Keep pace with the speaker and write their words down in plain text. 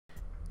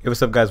Hey,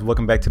 what's up guys,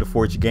 welcome back to the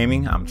Forge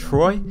Gaming. I'm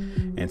Troy,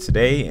 and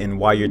today in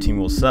Why Your Team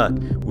Will Suck,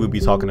 we'll be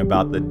talking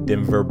about the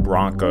Denver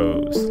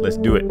Broncos. Let's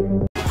do it.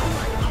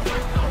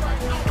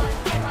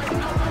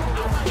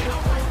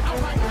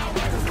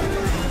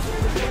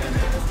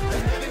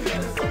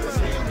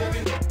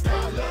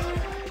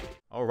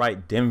 All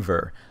right,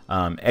 Denver,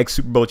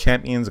 ex-Super Bowl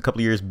champions a couple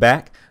of years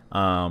back.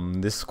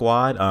 This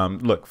squad,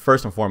 look,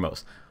 first and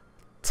foremost,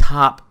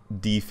 top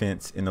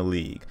defense in the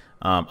league.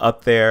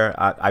 Up there,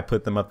 I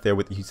put them up there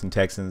with the Houston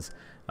Texans,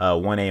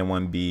 1A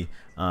and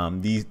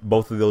 1B.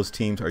 Both of those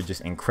teams are just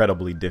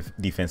incredibly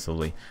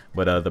defensively,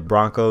 but the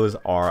Broncos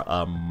are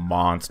a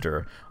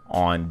monster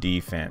on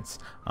defense.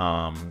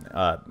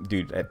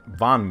 Dude,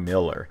 Von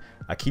Miller,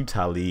 Aqib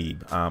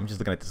Talib. I'm just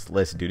looking at this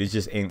list, dude. It's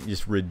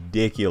just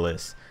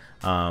ridiculous.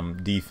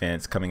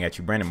 Defense coming at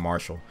you. Brandon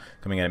Marshall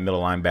coming at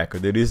middle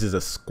linebacker. This is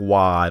a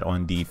squad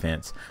on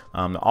defense.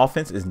 The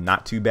offense is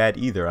not too bad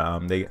either.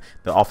 The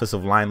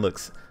offensive line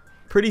looks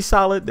pretty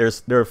solid. There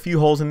are a few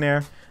holes in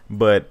there,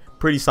 but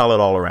pretty solid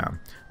all around.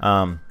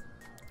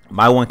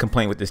 My one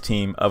complaint with this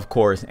team, of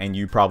course, and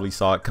you probably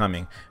saw it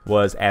coming,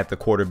 was at the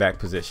quarterback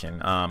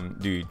position.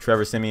 Dude,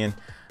 Trevor Siemian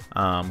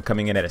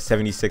coming in at a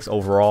 76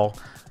 overall.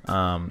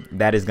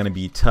 That is going to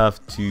be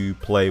tough to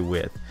play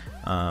with.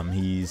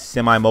 He's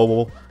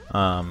semi-mobile.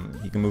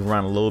 He can move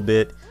around a little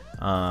bit.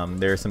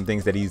 There are some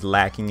things that he's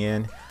lacking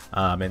in,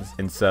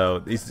 and so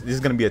this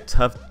is going to be a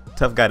tough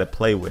guy to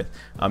play with.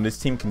 This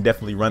team can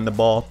definitely run the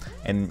ball,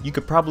 and you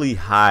could probably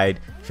hide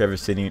Trevor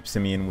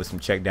Siemian with some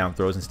check down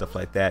throws and stuff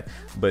like that,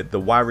 but the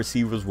wide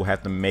receivers will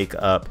have to make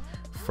up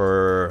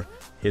for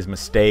his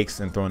mistakes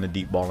and throwing the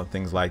deep ball and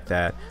things like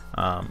that.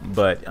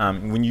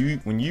 When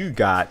you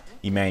got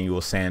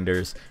Emmanuel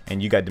Sanders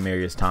and you got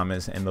Demaryius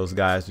Thomas and those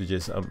guys are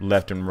just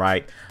left and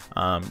right,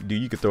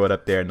 dude, you could throw it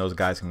up there and those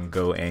guys can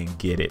go and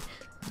get it,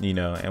 you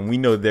know. And we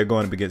know they're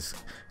going up against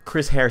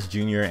Chris Harris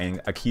Jr.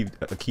 and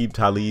Aqib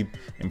Talib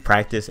in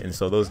practice, and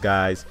so those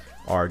guys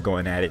are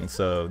going at it, and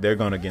so they're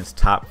going against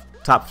top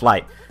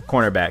flight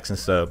cornerbacks, and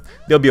so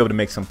they'll be able to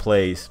make some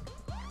plays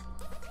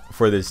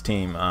for this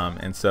team.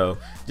 And so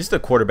just the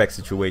quarterback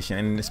situation,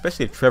 and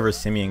especially if Trevor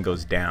Siemian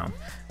goes down,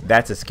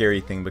 that's a scary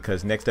thing,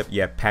 because next up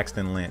you have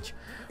Paxton Lynch,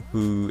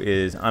 who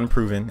is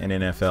unproven in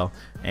NFL,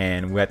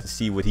 and we have to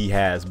see what he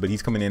has, but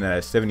he's coming in at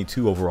a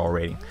 72 overall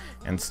rating.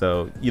 And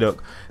so, you know,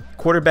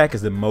 quarterback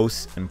is the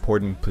most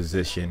important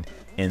position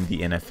in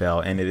the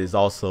NFL, and it is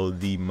also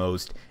the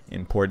most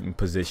important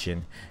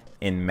position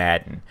in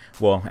Madden.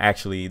 Well,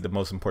 actually, the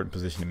most important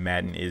position in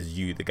Madden is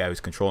you, the guy who's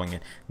controlling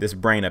it. This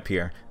brain up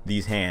here,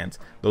 these hands,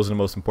 those are the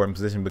most important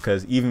position,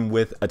 because even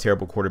with a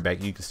terrible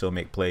quarterback, you can still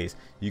make plays.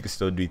 You can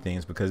still do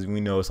things, because we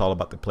know it's all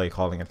about the play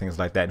calling and things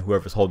like that, and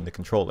whoever's holding the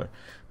controller.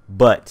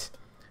 But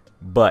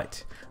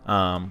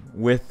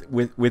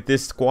with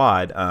this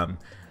squad,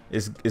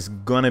 it's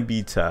gonna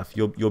be tough.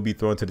 You'll be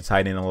thrown to the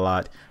tight end a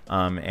lot,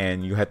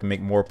 and you have to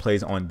make more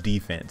plays on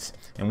defense.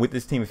 And with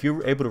this team, if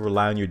you're able to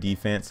rely on your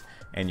defense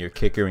and your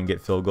kicker and get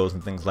field goals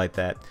and things like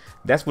that,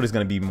 that's what it's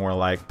going to be more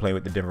like playing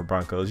with the Denver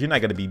Broncos. You're not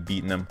going to be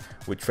beating them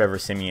with Trevor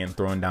Siemian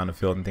throwing down the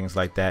field and things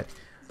like that,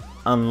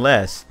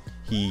 unless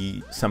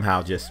he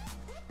somehow just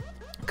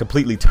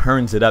completely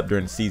turns it up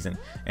during the season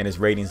and his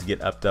ratings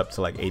get upped up to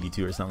like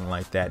 82 or something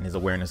like that, and his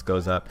awareness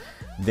goes up.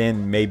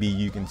 Then maybe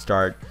you can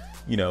start,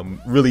 you know,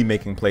 really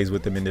making plays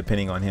with him and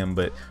depending on him.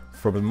 But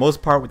for the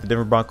most part with the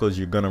Denver Broncos,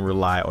 you're going to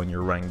rely on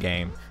your run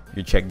game,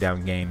 your check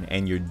down game,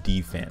 and your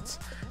defense.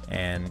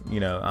 And you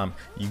know,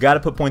 you got to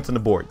put points on the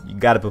board. You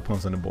got to put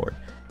points on the board,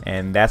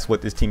 and that's what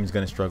this team is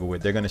going to struggle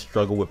with. They're going to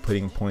struggle with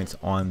putting points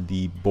on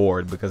the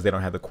board because they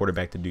don't have the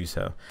quarterback to do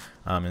so.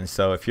 And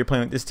so if you're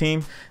playing with this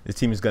team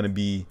is going to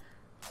be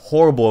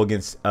horrible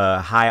against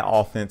high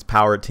offense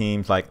power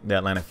teams like the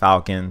Atlanta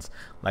Falcons,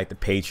 like the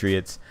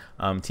Patriots,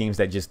 teams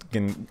that just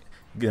can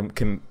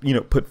you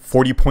know, put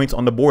 40 points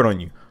on the board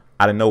on you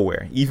out of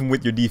nowhere, even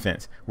with your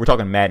defense. We're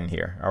talking Madden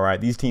here, all right?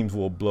 These teams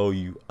will blow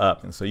you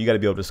up, and so you got to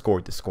be able to score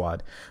with the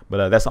squad.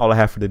 But that's all I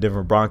have for the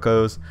Denver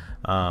Broncos.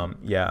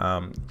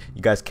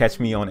 You guys catch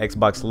me on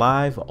Xbox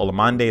Live.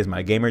 Olamande is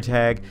my gamer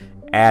tag.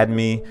 Add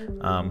me.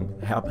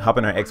 Hop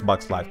in our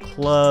Xbox Live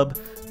club,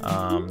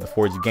 the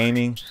Forge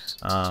Gaming,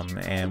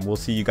 and we'll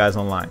see you guys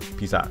online.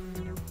 Peace out.